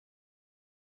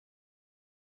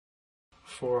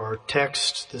For our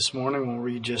text this morning, we'll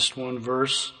read just one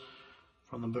verse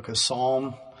from the book of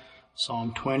Psalm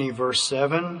 20, verse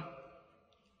 7.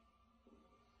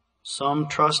 Some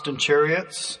trust in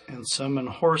chariots and some in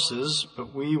horses,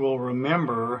 but we will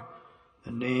remember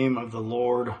the name of the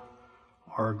Lord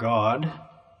our God.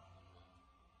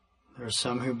 There are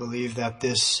some who believe that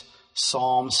this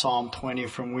Psalm 20,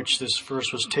 from which this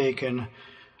verse was taken,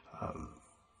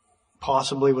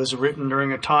 possibly was written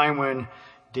during a time when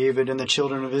David and the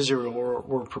children of Israel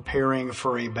were preparing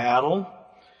for a battle.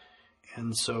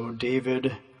 And so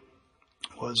David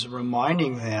was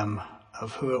reminding them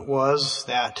of who it was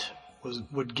that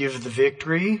would give the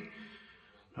victory.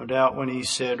 No doubt when he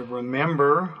said,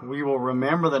 remember, we will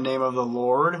remember the name of the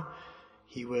Lord,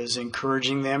 he was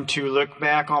encouraging them to look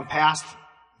back on past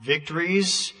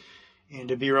victories and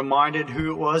to be reminded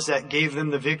who it was that gave them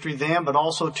the victory then, but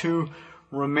also to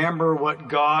remember what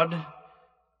God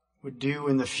would do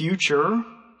in the future.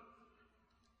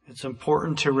 It's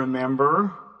important to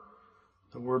remember.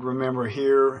 The word remember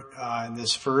here in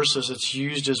this verse, as it's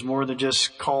used, as more than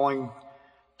just calling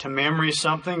to memory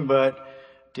something, but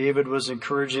David was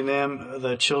encouraging them,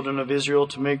 the children of Israel,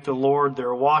 to make the Lord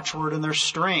their watchword and their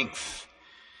strength.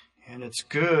 And it's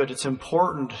good, it's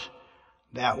important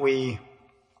that we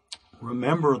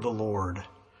remember the Lord.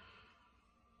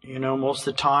 You know, most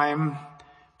of the time,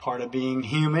 part of being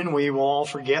human, we will all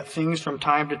forget things from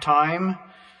time to time.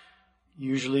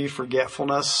 Usually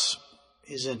forgetfulness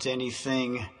isn't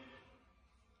anything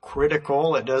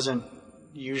critical. It isn't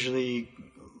usually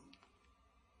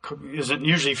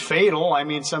fatal. I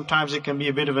mean, sometimes it can be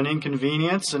a bit of an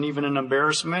inconvenience and even an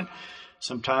embarrassment.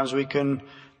 Sometimes we can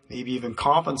maybe even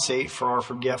compensate for our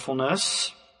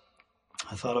forgetfulness.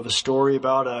 I thought of a story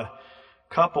about a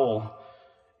couple,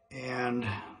 and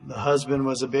the husband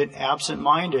was a bit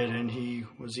absent-minded, and he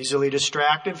was easily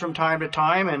distracted from time to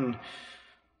time, and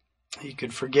he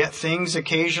could forget things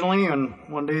occasionally. And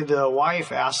one day the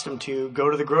wife asked him to go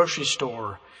to the grocery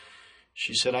store.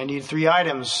 She said, I need 3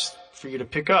 items for you to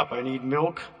pick up. I need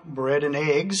milk, bread, and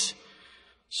eggs.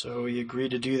 So he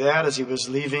agreed to do that. As he was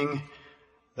leaving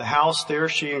the house there,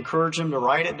 she encouraged him to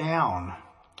write it down.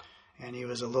 And he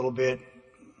was a little bit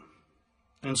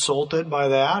insulted by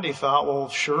that. He thought, well,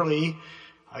 surely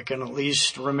I can at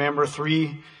least remember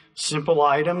 3 simple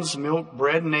items, milk,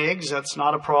 bread, and eggs. That's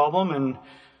not a problem. And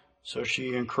so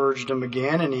she encouraged him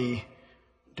again, and he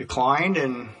declined.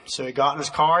 And so he got in his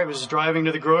car. He was driving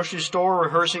to the grocery store,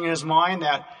 rehearsing in his mind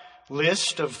that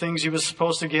list of things he was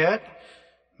supposed to get.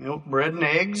 Milk, bread, and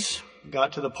eggs.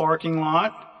 Got to the parking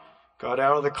lot, got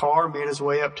out of the car, made his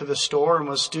way up to the store, and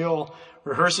was still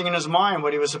rehearsing in his mind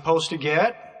what he was supposed to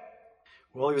get.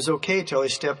 Well, he was okay till he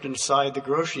stepped inside the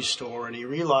grocery store, and he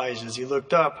realized as he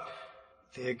looked up,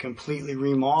 they had completely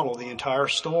remodeled the entire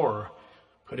store,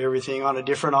 put everything on a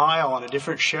different aisle, on a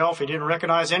different shelf. He didn't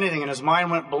recognize anything, and his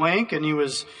mind went blank, and he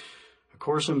was, of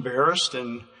course, embarrassed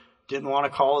and didn't want to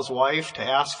call his wife to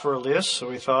ask for a list, so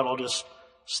he thought, I'll just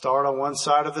start on one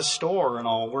side of the store, and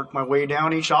I'll work my way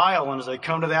down each aisle, and as I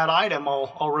come to that item,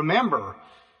 I'll remember.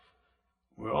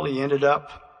 Well, he ended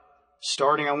up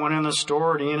starting on one end of the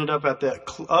store, and he ended up at the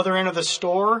other end of the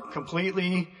store,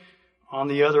 completely on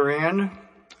the other end.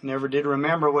 Never did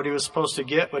remember what he was supposed to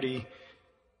get, but he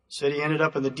said he ended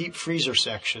up in the deep freezer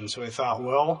section. So he thought,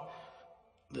 well,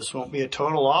 this won't be a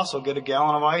total loss. I'll get a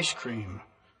gallon of ice cream.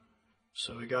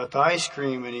 So he got the ice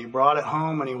cream, and he brought it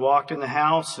home, and he walked in the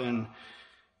house, and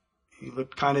he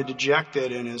looked kind of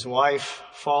dejected, and his wife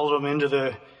followed him into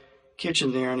the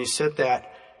kitchen there, and he set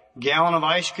that gallon of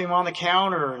ice cream on the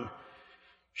counter, and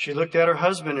she looked at her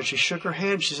husband and she shook her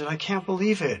head. She said, I can't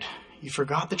believe it. You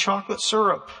forgot the chocolate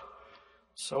syrup.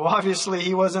 So obviously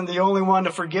he wasn't the only one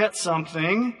to forget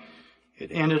something. It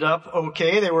ended up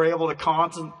okay. They were able to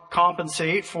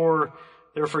compensate for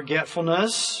their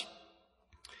forgetfulness.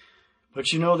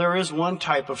 But you know, there is one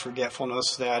type of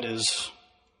forgetfulness that is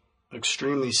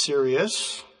extremely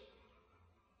serious.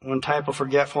 One type of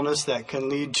forgetfulness that can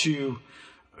lead to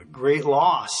great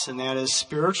loss, and that is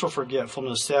spiritual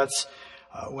forgetfulness. That's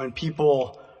when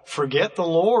people forget the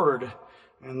Lord,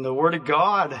 and the Word of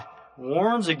God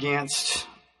warns against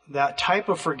that type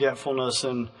of forgetfulness.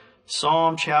 In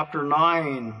Psalm chapter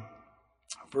 9,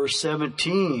 verse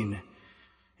 17,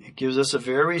 it gives us a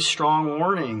very strong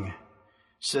warning. It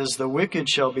says, the wicked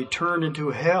shall be turned into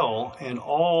hell, and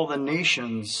all the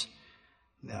nations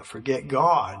that forget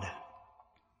God.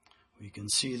 We can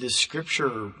see this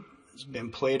scripture has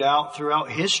been played out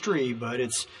throughout history, but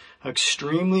it's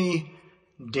extremely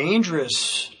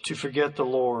dangerous to forget the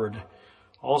Lord.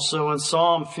 Also in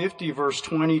Psalm 50, verse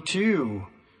 22,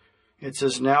 It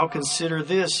says, now consider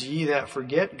this, ye that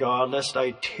forget God, lest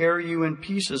I tear you in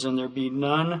pieces and there be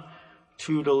none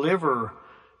to deliver.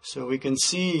 So we can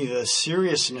see the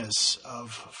seriousness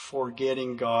of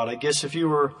forgetting God. I guess if you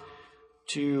were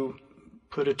to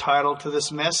put a title to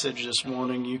this message this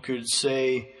morning, you could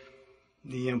say,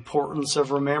 the importance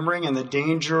of remembering and the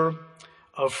danger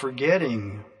of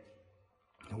forgetting.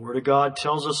 The Word of God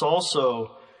tells us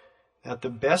also that the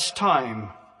best time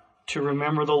to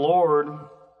remember the Lord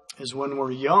is when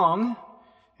we're young.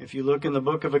 If you look in the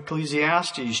book of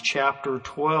Ecclesiastes, chapter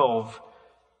 12,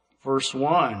 verse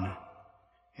 1,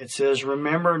 it says,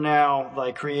 remember now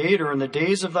thy Creator in the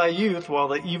days of thy youth, while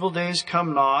the evil days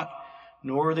come not,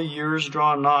 nor the years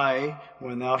draw nigh,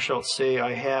 when thou shalt say,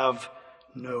 I have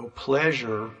no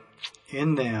pleasure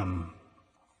in them.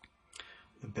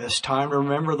 The best time to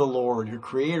remember the Lord, your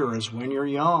Creator, is when you're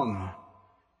young.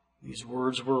 These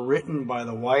words were written by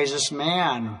the wisest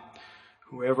man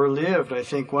who ever lived. I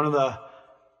think one of the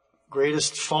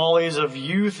greatest follies of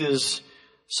youth is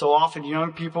so often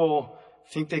young people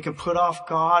think they can put off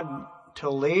God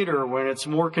till later when it's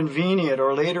more convenient,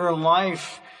 or later in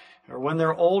life, or when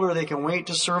they're older they can wait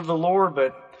to serve the Lord.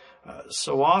 But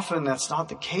so often that's not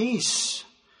the case.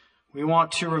 We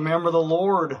want to remember the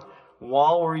Lord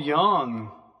while we're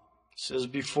young. It says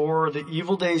before the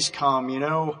evil days come.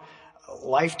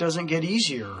 Life doesn't get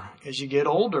easier as you get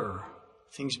older.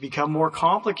 Things become more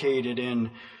complicated,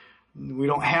 and we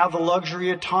don't have the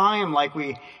luxury of time like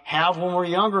we have when we're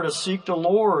younger to seek the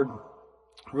Lord.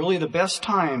 Really, the best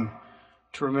time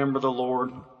to remember the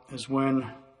Lord is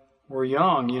when we're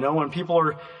young. When people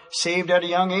are saved at a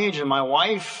young age, and my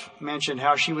wife mentioned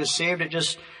how she was saved at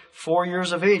just 4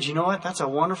 years of age. You know what? That's a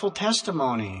wonderful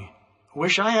testimony. I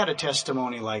wish I had a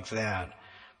testimony like that.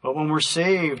 But when we're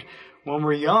saved, when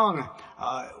we're young,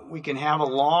 we can have a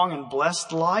long and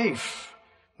blessed life.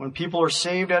 When people are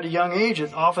saved at a young age,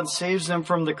 it often saves them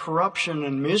from the corruption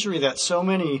and misery that so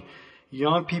many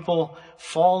young people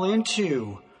fall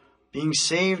into. Being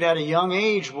saved at a young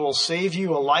age will save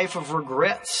you a life of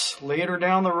regrets later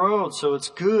down the road. So it's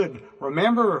good.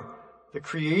 Remember the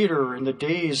Creator in the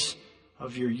days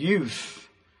of your youth.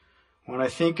 When I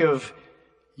think of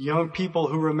young people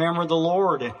who remember the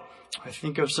Lord, I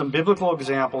think of some biblical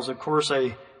examples. Of course,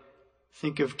 I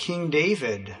think of King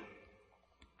David.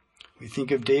 We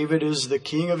think of David as the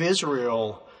king of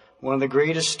Israel, one of the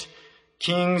greatest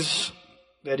kings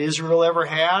that Israel ever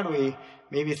had. We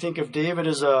maybe think of David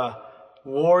as a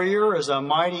warrior, as a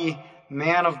mighty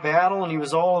man of battle, and he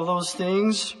was all of those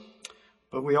things.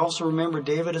 But we also remember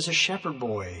David as a shepherd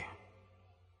boy.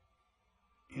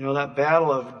 That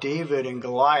battle of David and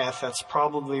Goliath, that's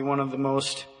probably one of the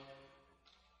most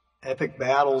epic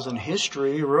battles in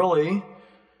history, really.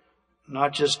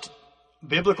 Not just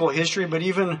biblical history, but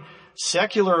even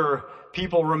secular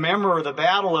people remember the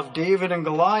battle of David and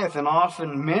Goliath and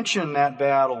often mention that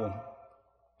battle.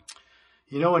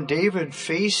 When David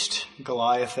faced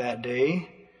Goliath that day,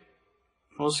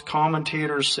 most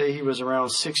commentators say he was around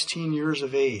 16 years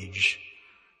of age.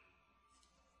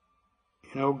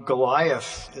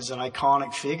 Goliath is an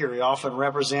iconic figure. He often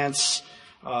represents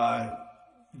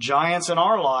giants in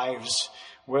our lives,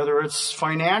 whether it's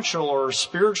financial or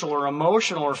spiritual or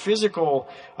emotional or physical.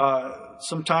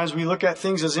 Sometimes we look at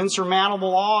things as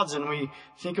insurmountable odds and we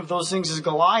think of those things as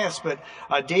Goliaths. But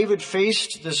David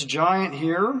faced this giant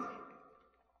here.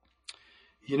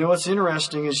 What's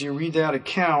interesting is you read that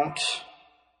account,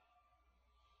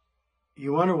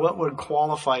 you wonder what would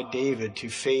qualify David to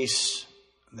face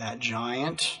that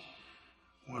giant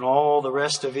when all the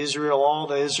rest of Israel, all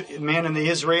the men in the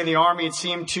Israeli army had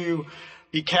seemed to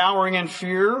be cowering in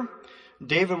fear.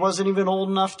 David wasn't even old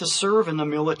enough to serve in the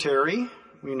military.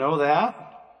 We know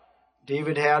that.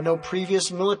 David had no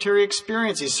previous military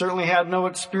experience. He certainly had no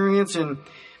experience in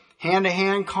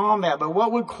hand-to-hand combat. But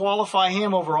what would qualify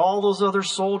him over all those other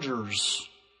soldiers?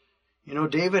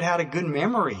 David had a good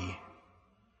memory.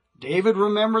 David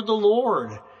remembered the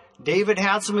Lord. David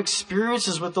had some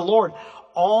experiences with the Lord.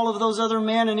 All of those other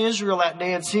men in Israel that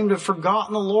day had seemed to have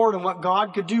forgotten the Lord and what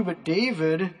God could do. But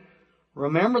David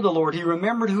remembered the Lord. He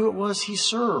remembered who it was he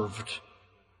served.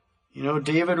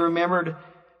 David remembered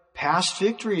past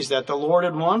victories that the Lord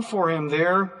had won for him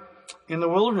there in the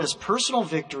wilderness, personal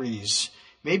victories.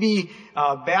 Maybe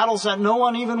battles that no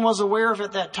one even was aware of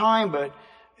at that time. But,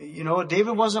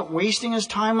 David wasn't wasting his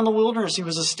time in the wilderness. He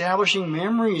was establishing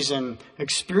memories and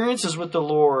experiences with the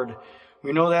Lord.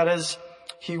 We know that as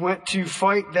he went to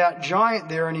fight that giant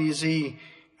there, and he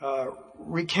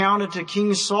recounted to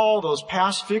King Saul those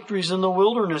past victories in the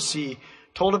wilderness. He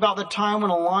told about the time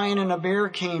when a lion and a bear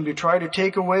came to try to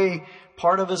take away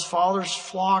part of his father's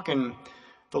flock, and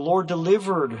the Lord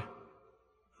delivered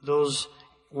those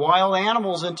wild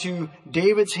animals into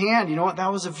David's hand. You know what?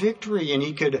 That was a victory, and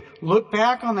he could look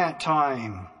back on that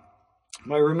time.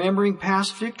 By remembering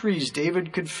past victories,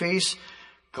 David could face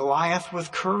Goliath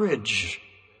with courage.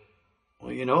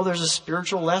 Well, you know, there's a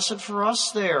spiritual lesson for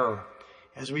us there.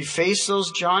 As we face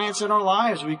those giants in our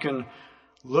lives, we can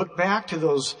look back to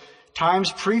those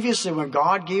times previously when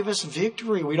God gave us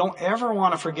victory. We don't ever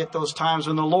want to forget those times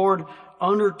when the Lord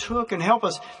undertook and helped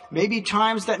us. Maybe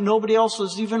times that nobody else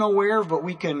was even aware of, but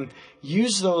we can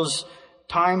use those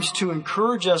times to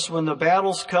encourage us when the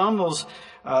battles come, those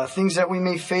things that we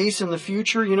may face in the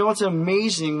future. You know, it's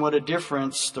amazing what a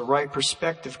difference the right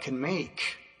perspective can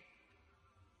make.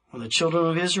 When the children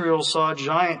of Israel saw a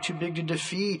giant too big to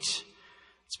defeat,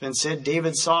 it's been said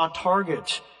David saw a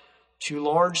target too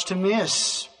large to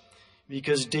miss,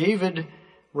 because David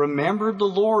remembered the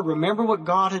Lord, remembered what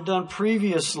God had done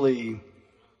previously.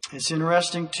 It's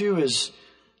interesting too, as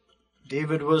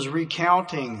David was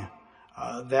recounting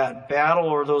that battle,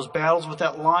 or those battles with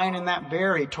that lion and that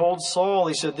bear. He told Saul,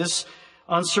 he said, "This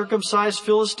uncircumcised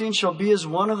Philistine shall be as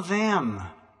one of them."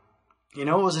 You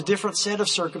know, it was a different set of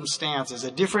circumstances,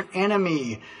 a different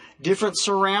enemy, different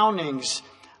surroundings.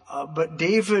 But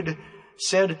David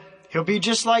said he'll be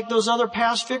just like those other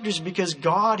past victories, because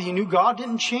he knew God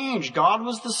didn't change. God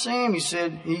was the same. He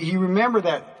said, he remembered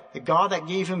that the God that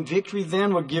gave him victory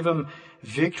then would give him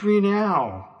victory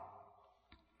now.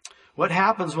 What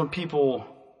happens when people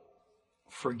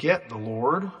forget the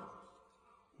Lord?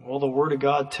 Well, the Word of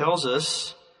God tells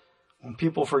us when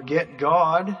people forget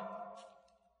God,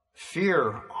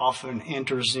 fear often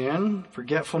enters in.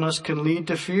 Forgetfulness can lead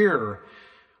to fear.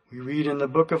 We read in the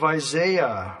book of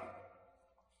Isaiah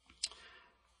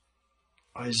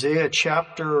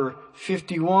chapter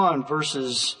 51,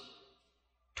 verses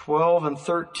 12 and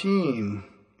 13.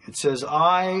 It says,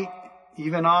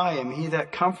 even I am he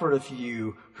that comforteth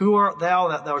you. Who art thou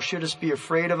that thou shouldest be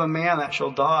afraid of a man that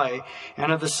shall die,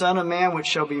 and of the Son of Man which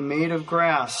shall be made of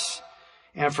grass?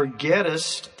 And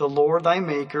forgettest the Lord thy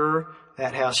Maker,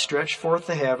 that hast stretched forth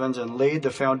the heavens and laid the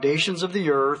foundations of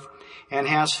the earth, and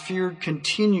hast feared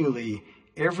continually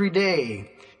every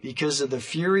day because of the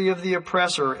fury of the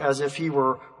oppressor, as if he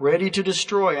were ready to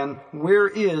destroy. And where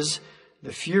is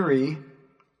the fury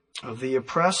of the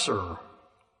oppressor?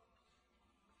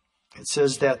 It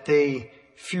says that they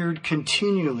feared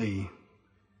continually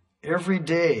every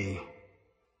day.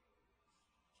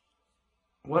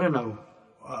 What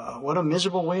a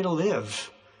miserable way to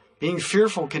live. Being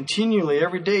fearful continually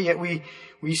every day, yet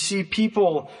we see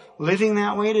people living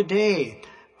that way today,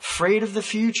 afraid of the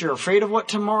future, afraid of what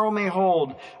tomorrow may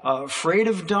hold, afraid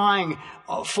of dying,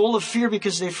 full of fear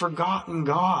because they've forgotten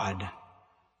God.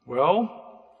 Well,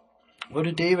 what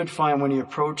did David find when he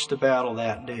approached the battle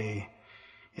that day?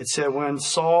 It said, when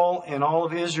Saul and all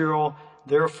of Israel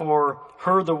therefore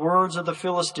heard the words of the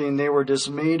Philistine, they were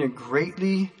dismayed and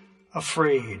greatly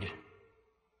afraid.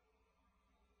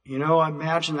 You know, I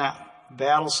imagine that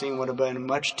battle scene would have been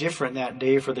much different that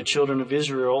day for the children of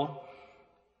Israel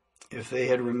if they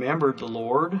had remembered the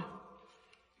Lord.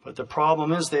 But the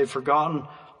problem is they had forgotten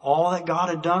all that God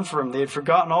had done for them. They had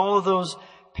forgotten all of those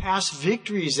past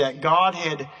victories that God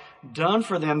had done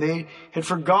for them. They had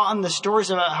forgotten the stories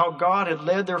about how God had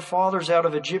led their fathers out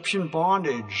of Egyptian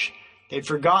bondage. They'd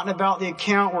forgotten about the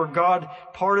account where God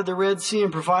parted the Red Sea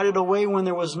and provided a way when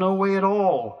there was no way at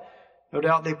all. No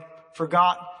doubt they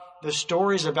forgot the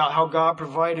stories about how God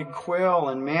provided quail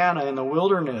and manna in the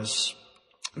wilderness.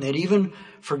 They'd even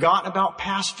forgotten about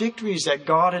past victories that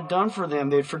God had done for them.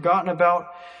 They'd forgotten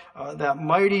about that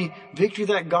mighty victory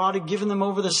that God had given them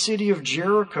over the city of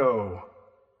Jericho.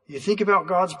 You think about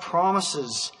God's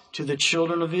promises to the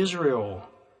children of Israel.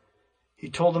 He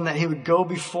told them that He would go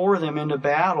before them into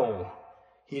battle.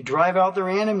 He'd drive out their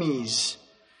enemies.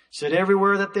 He said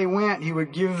everywhere that they went, He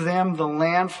would give them the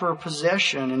land for a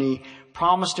possession. And He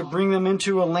promised to bring them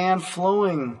into a land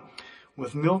flowing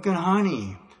with milk and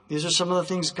honey. These are some of the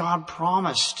things God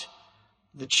promised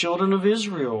the children of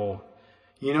Israel.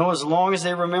 You know, as long as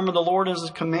they remember the Lord and His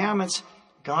commandments,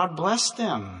 God blessed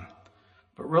them.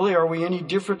 But really, are we any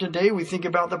different today? We think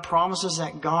about the promises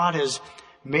that God has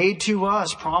made to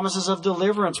us, promises of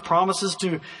deliverance, promises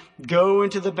to go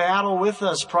into the battle with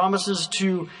us, promises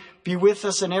to be with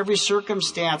us in every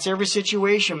circumstance, every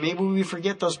situation. Maybe we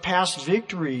forget those past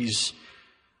victories.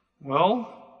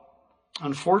 Well,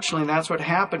 unfortunately, that's what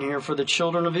happened here for the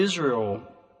children of Israel.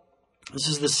 This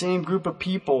is the same group of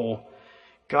people,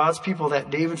 God's people, that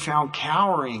David found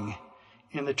cowering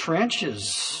in the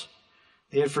trenches.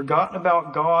 They had forgotten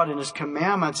about God and His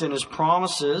commandments and His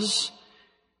promises.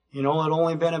 You know, it had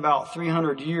only been about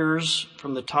 300 years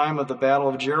from the time of the Battle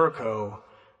of Jericho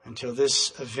until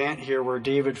this event here where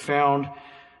David found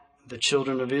the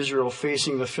children of Israel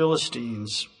facing the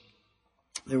Philistines.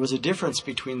 There was a difference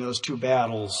between those two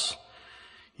battles.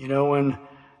 You know, when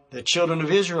the children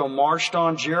of Israel marched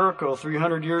on Jericho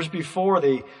 300 years before,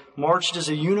 they marched as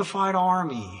a unified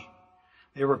army.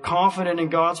 They were confident in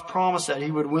God's promise that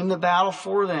He would win the battle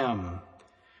for them.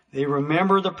 They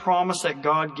remembered the promise that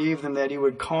God gave them that He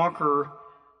would conquer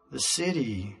the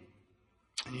city.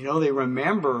 And you know, they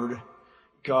remembered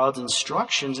God's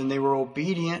instructions and they were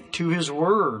obedient to His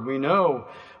word. We know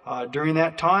during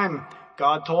that time,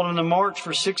 God told them to march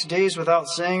for 6 days without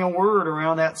saying a word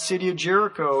around that city of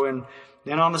Jericho. And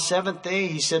then on the seventh day,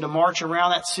 He said to march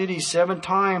around that city 7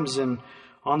 times. And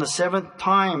on the 7th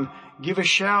time, give a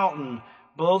shout and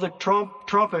blow the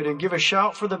trumpet and give a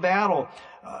shout for the battle.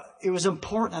 It was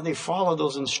important that they follow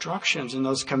those instructions and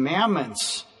those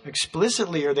commandments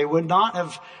explicitly, or they would not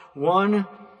have won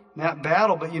that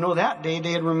battle. But you know, that day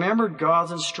they had remembered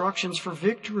God's instructions for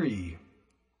victory.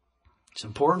 It's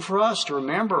important for us to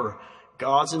remember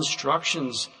God's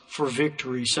instructions for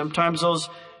victory. Sometimes those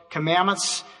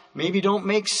commandments maybe don't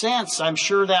make sense. I'm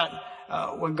sure that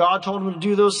when God told them to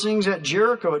do those things at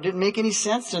Jericho, it didn't make any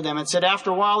sense to them. It said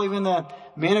after a while, even the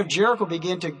men of Jericho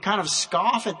began to kind of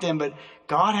scoff at them, but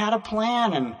God had a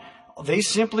plan, and they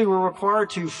simply were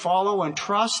required to follow and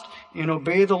trust and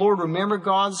obey the Lord. Remember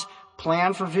God's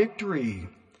plan for victory.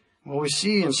 Well, we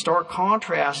see in stark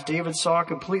contrast, David saw a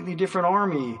completely different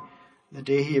army the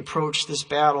day he approached this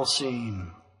battle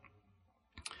scene.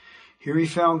 Here he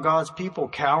found God's people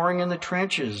cowering in the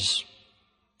trenches.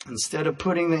 Instead of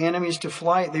putting the enemies to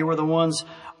flight, they were the ones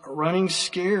running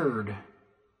scared.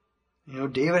 You know,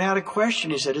 David had a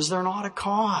question. He said, is there not a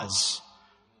cause?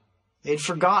 They'd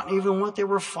forgotten even what they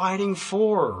were fighting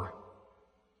for.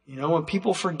 You know, when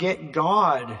people forget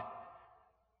God,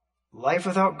 life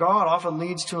without God often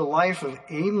leads to a life of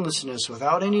aimlessness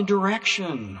without any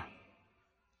direction.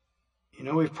 You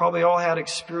know, we've probably all had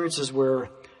experiences where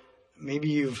maybe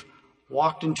you've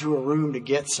walked into a room to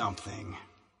get something.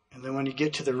 And then when you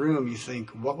get to the room, you think,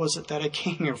 what was it that I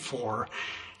came here for?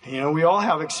 And, you know, we all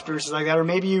have experiences like that. Or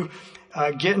maybe you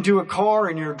get into a car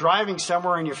and you're driving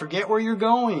somewhere and you forget where you're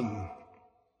going.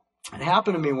 It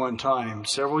happened to me one time.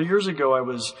 Several years ago, I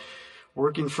was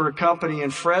working for a company in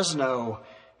Fresno.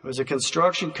 It was a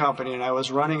construction company, and I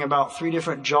was running about 3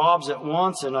 different jobs at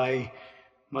once, and I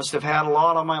must have had a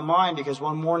lot on my mind because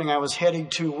one morning I was heading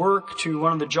to work to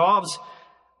one of the jobs,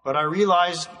 but I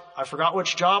realized I forgot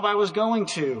which job I was going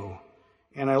to.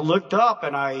 And I looked up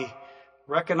and I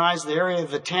recognized the area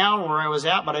of the town where I was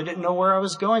at, but I didn't know where I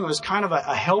was going. It was kind of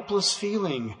a helpless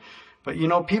feeling. But you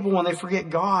know, people, when they forget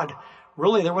God,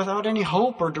 really they're without any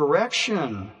hope or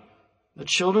direction. The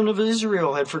children of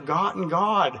Israel had forgotten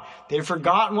God. They had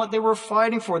forgotten what they were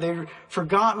fighting for. They had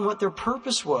forgotten what their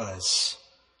purpose was.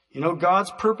 You know,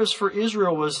 God's purpose for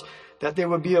Israel was that they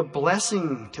would be a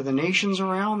blessing to the nations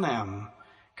around them.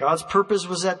 God's purpose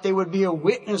was that they would be a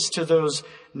witness to those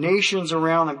nations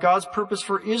around them. God's purpose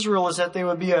for Israel is that they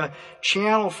would be a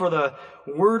channel for the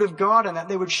Word of God and that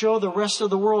they would show the rest of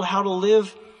the world how to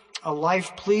live a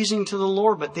life pleasing to the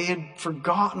Lord. But they had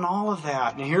forgotten all of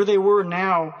that. And here they were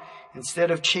now,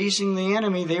 instead of chasing the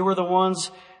enemy, they were the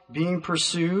ones being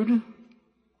pursued.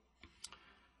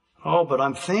 Oh, but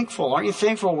I'm thankful. Aren't you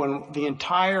thankful when the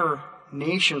entire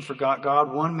nation forgot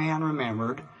God? One man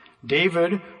remembered.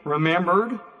 David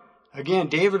remembered. Again,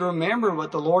 David remembered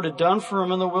what the Lord had done for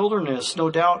him in the wilderness. No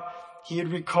doubt he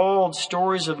had recalled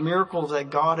stories of miracles that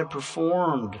God had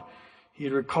performed. He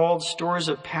had recalled stories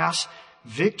of past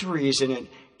victories, and it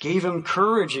gave him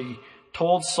courage. He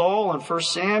told Saul in 1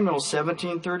 Samuel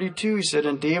 17:32, he said,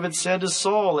 and David said to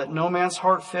Saul, let no man's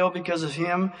heart fail because of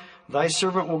him. Thy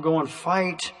servant will go and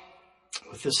fight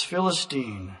with this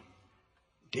Philistine.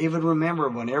 David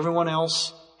remembered when everyone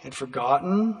else had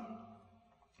forgotten.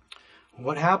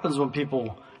 What happens when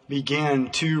people begin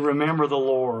to remember the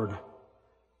Lord?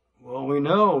 Well, we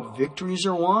know victories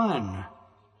are won.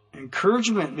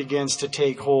 Encouragement begins to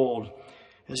take hold.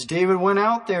 As David went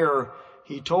out there,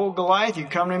 he told Goliath, you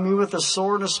come to me with a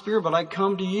sword and a spear, but I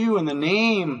come to you in the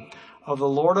name of the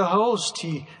Lord of hosts.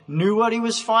 He knew what he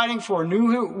was fighting for,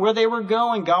 knew where they were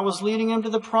going. God was leading him to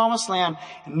the promised land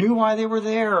and knew why they were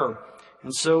there.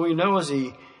 And so we know as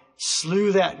he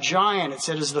slew that giant, it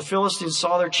said as the Philistines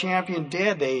saw their champion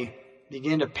dead, they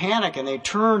began to panic and they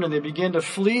turned and they began to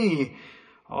flee.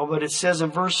 Oh, but it says in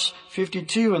verse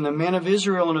 52, and the men of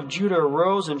Israel and of Judah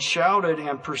arose and shouted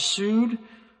and pursued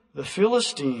the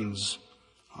Philistines.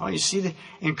 Oh, you see, the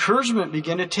encouragement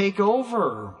began to take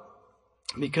over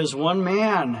because one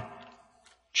man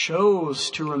chose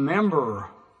to remember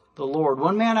the Lord.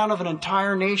 One man out of an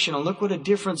entire nation, and look what a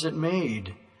difference it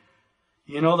made.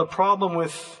 You know, the problem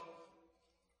with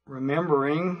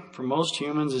remembering for most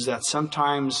humans is that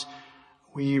sometimes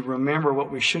we remember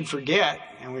what we should forget,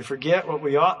 and we forget what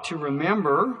we ought to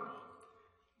remember.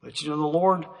 But you know, the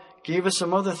Lord gave us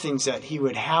some other things that He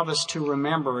would have us to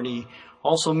remember, and He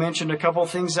also mentioned a couple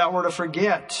things that we're to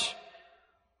forget.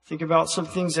 Think about some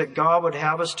things that God would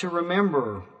have us to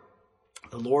remember.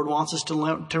 The Lord wants us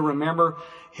to remember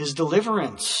His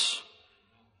deliverance.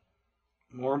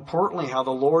 More importantly, how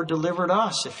the Lord delivered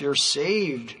us. If you're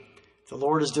saved, if the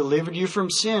Lord has delivered you from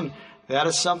sin, that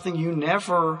is something you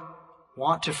never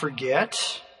want to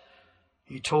forget.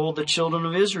 He told the children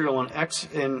of Israel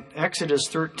in Exodus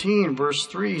 13, verse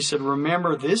 3, He said,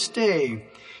 "Remember this day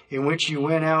in which you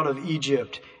went out of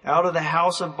Egypt, out of the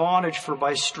house of bondage, for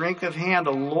by strength of hand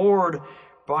the Lord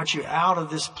brought you out of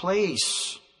this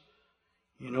place."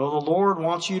 You know, the Lord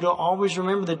wants you to always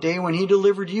remember the day when He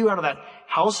delivered you out of that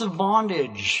house of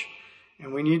bondage.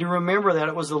 And we need to remember that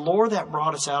it was the Lord that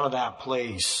brought us out of that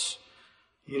place.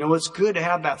 You know, it's good to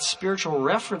have that spiritual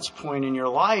reference point in your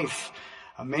life.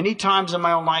 Many times in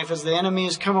my own life, as the enemy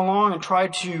has come along and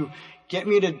tried to get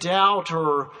me to doubt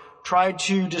or tried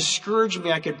to discourage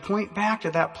me, I could point back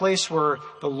to that place where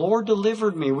the Lord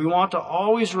delivered me. We want to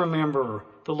always remember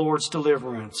the Lord's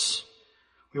deliverance.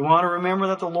 We want to remember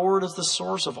that the Lord is the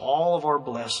source of all of our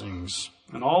blessings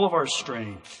and all of our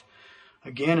strength.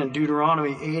 Again, in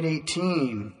Deuteronomy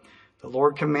 8:18, the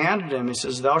Lord commanded him, He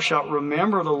says, "Thou shalt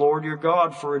remember the Lord your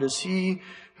God, for it is He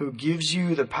who gives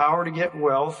you the power to get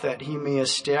wealth, that He may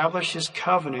establish His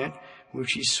covenant,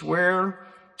 which He sware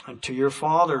unto your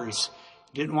fathers."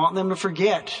 Didn't want them to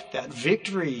forget that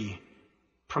victory,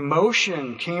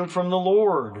 promotion came from the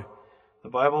Lord. The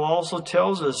Bible also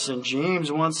tells us in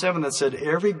James 1:7 that said,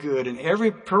 "Every good and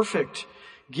every perfect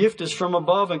gift is from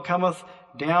above and cometh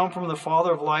down from the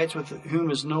Father of lights, with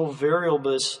whom is no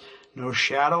variableness, no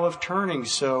shadow of turning."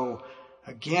 So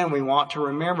again, we want to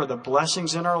remember the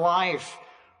blessings in our life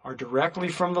are directly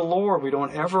from the Lord. We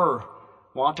don't ever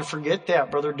want to forget that.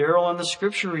 Brother Darrell in the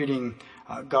scripture reading,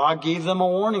 God gave them a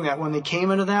warning that when they came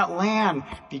into that land,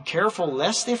 be careful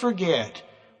lest they forget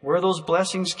where those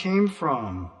blessings came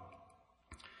from.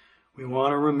 We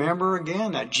want to remember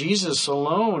again that Jesus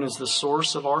alone is the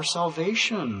source of our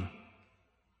salvation.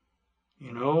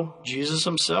 You know, Jesus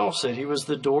Himself said He was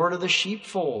the door to the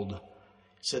sheepfold.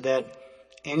 He said that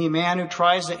any man who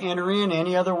tries to enter in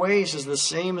any other ways is the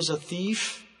same as a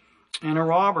thief and a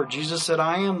robber. Jesus said,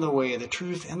 "I am the way, the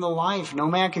truth, and the life. No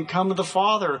man can come to the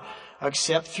Father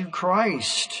except through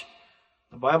Christ."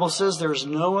 The Bible says there is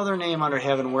no other name under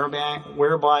heaven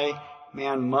whereby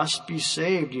man must be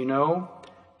saved. You know,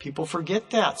 people forget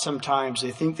that sometimes.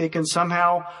 They think they can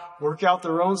somehow work out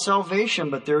their own salvation,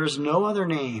 but there is no other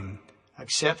name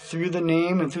except through the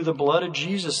name and through the blood of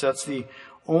Jesus. That's the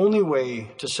only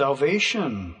way to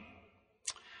salvation.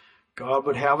 God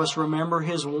would have us remember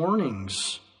His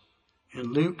warnings.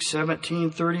 In Luke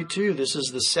 17:32, this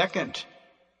is the second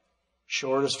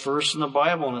shortest verse in the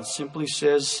Bible, and it simply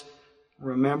says,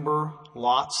 "Remember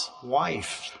Lot's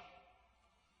wife."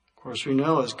 Of course, we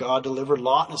know as God delivered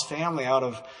Lot and his family out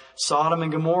of Sodom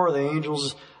and Gomorrah, the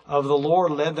angels of the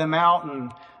Lord led them out,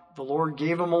 and the Lord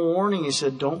gave them a warning. He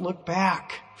said, "Don't look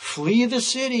back. Flee the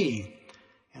city."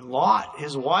 And Lot,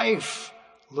 his wife,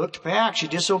 looked back. She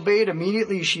disobeyed.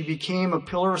 Immediately she became a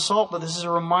pillar of salt. But this is a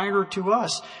reminder to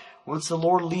us. Once the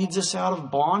Lord leads us out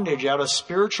of bondage, out of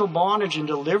spiritual bondage, and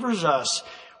delivers us,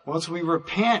 once we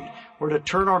repent, we're to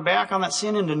turn our back on that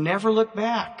sin and to never look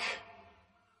back.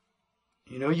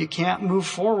 You know, you can't move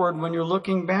forward when you're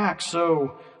looking back.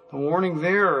 So the warning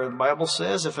there, the Bible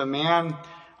says, if a man,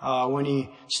 when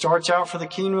he starts out for the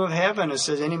kingdom of heaven, it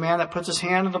says any man that puts his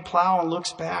hand to the plow and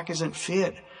looks back isn't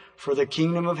fit for the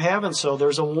kingdom of heaven. So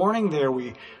there's a warning there.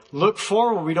 We look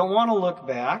forward. We don't want to look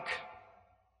back.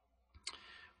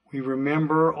 We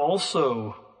remember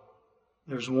also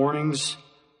there's warnings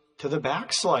to the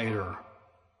backslider.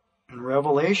 In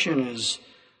Revelation, as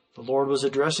the Lord was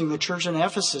addressing the church in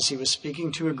Ephesus, He was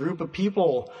speaking to a group of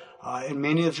people, and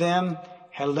many of them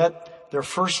had let their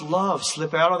first love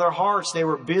slip out of their hearts. They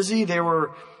were busy, they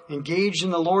were engaged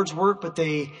in the Lord's work, but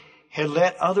they had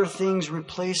let other things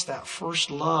replace that first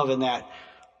love, and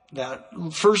that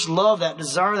first love, that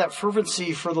desire, that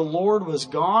fervency for the Lord was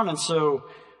gone. And so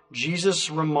Jesus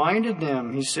reminded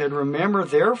them, He said, "Remember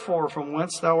therefore from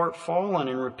whence thou art fallen,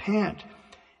 and repent,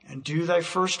 and do thy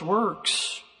first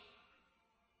works."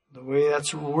 The way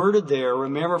that's worded there,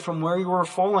 remember from where you were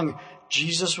falling,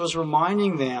 Jesus was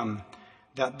reminding them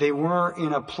that they were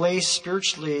in a place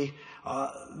spiritually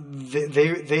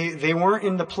They weren't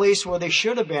in the place where they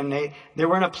should have been. They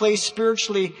were in a place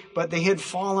spiritually, but they had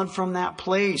fallen from that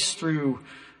place through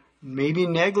maybe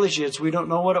negligence. We don't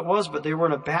know what it was, but they were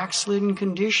in a backslidden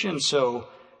condition. So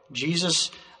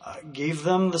Jesus gave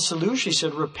them the solution. He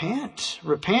said, repent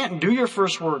and do your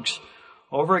first works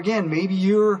over again. Maybe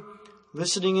you're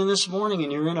listening in this morning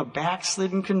and you're in a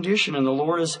backslidden condition and the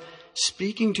Lord is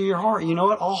speaking to your heart. You know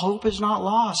what? All hope is not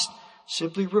lost.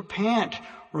 Simply repent.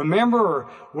 Remember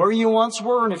where you once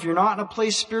were, and if you're not in a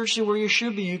place spiritually where you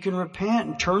should be, you can repent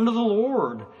and turn to the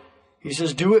Lord. He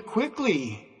says, do it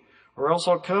quickly, or else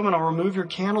I'll come and I'll remove your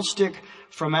candlestick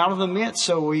from out of the midst.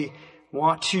 So we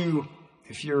want to,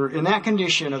 if you're in that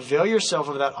condition, avail yourself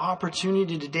of that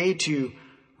opportunity today to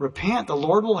repent. The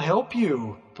Lord will help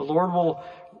you. The Lord will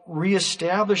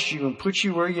reestablish you and put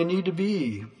you where you need to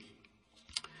be.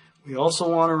 We also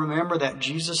want to remember that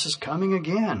Jesus is coming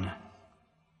again.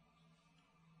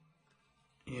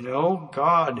 You know,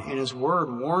 God in His Word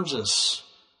warns us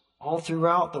all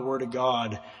throughout the Word of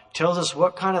God, tells us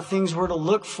what kind of things we're to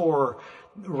look for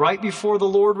right before the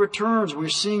Lord returns. We're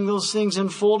seeing those things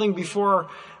unfolding before our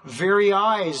very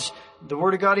eyes. The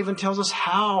Word of God even tells us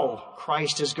how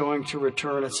Christ is going to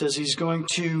return. It says He's going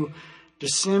to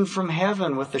descend from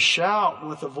heaven with a shout,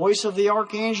 with the voice of the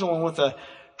archangel, and with a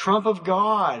trump of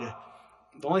God.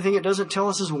 The only thing it doesn't tell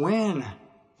us is when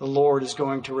the Lord is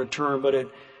going to return, but it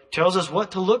tells us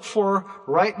what to look for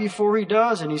right before He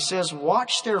does. And He says,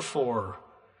 watch therefore,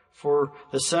 for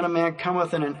the Son of Man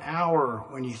cometh in an hour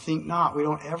when you think not. We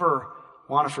don't ever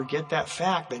want to forget that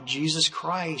fact that Jesus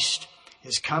Christ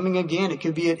is coming again. It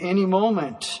could be at any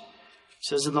moment. It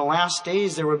says in the last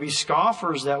days there would be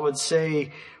scoffers that would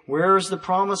say, where is the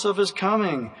promise of His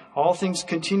coming? All things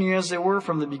continue as they were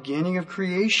from the beginning of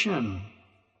creation.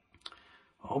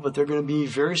 Oh, but they're going to be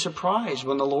very surprised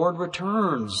when the Lord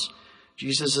returns.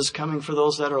 Jesus is coming for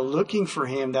those that are looking for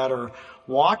Him, that are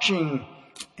watching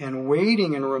and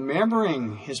waiting and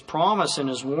remembering His promise and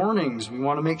His warnings. We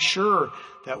want to make sure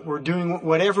that we're doing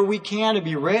whatever we can to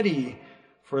be ready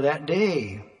for that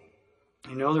day.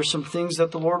 You know, there's some things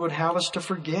that the Lord would have us to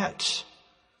forget.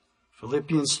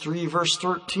 Philippians 3 verse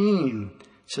 13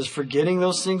 says, forgetting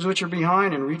those things which are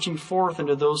behind and reaching forth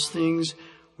into those things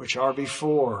which are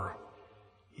before.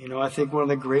 You know, I think one of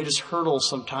the greatest hurdles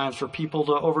sometimes for people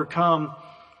to overcome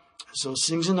is those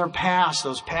things in their past,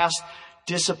 those past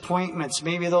disappointments,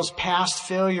 maybe those past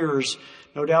failures.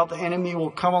 No doubt the enemy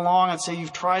will come along and say,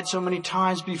 you've tried so many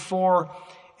times before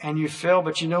and you failed,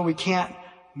 but you know, we can't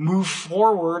move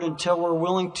forward until we're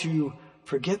willing to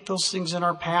forget those things in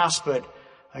our past. But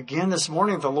again, this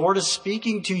morning, the Lord is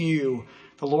speaking to you.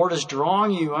 The Lord is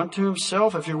drawing you unto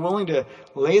Himself. If you're willing to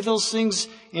lay those things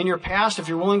in your past, if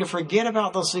you're willing to forget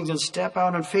about those things and step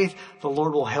out in faith, the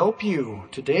Lord will help you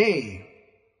today.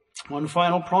 One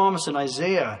final promise in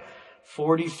Isaiah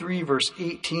 43 verse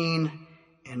 18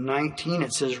 and 19.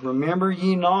 It says, remember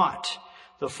ye not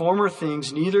the former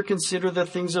things, neither consider the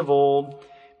things of old.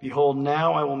 Behold,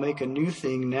 now I will make a new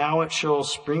thing. Now it shall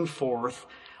spring forth.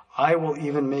 I will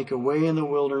even make a way in the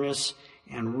wilderness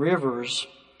and rivers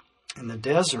in the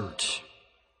desert.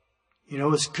 You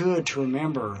know, it's good to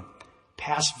remember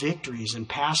past victories and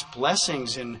past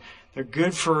blessings, and they're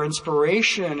good for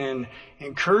inspiration and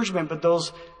encouragement, but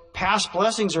those past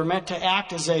blessings are meant to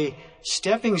act as a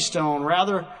stepping stone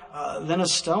rather than a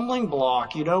stumbling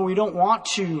block. You know, we don't want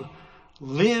to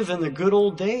live in the good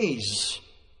old days.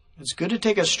 It's good to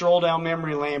take a stroll down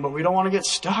memory lane, but we don't want to get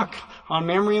stuck on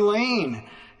memory lane.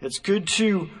 It's good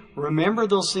to remember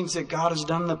those things that God has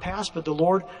done in the past, but the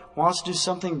Lord wants to do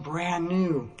something brand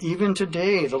new. Even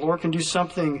today, the Lord can do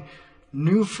something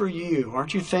new for you.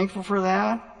 Aren't you thankful for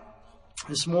that?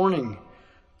 This morning,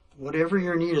 whatever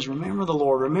your need is, remember the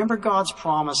Lord. Remember God's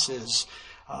promises.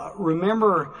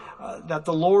 Remember that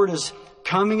the Lord is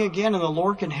coming again, and the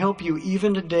Lord can help you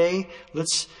even today.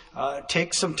 Let's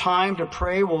take some time to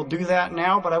pray. We'll do that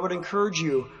now, but I would encourage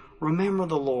you, remember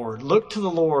the Lord. Look to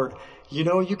the Lord. You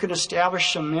know, you can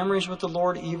establish some memories with the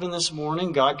Lord even this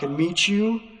morning. God can meet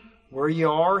you where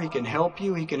you are. He can help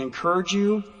you. He can encourage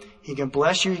you. He can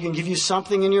bless you. He can give you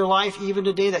something in your life even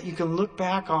today that you can look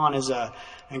back on as a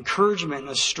encouragement and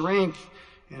a strength.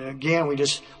 And again,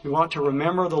 we want to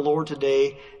remember the Lord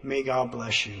today. May God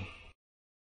bless you.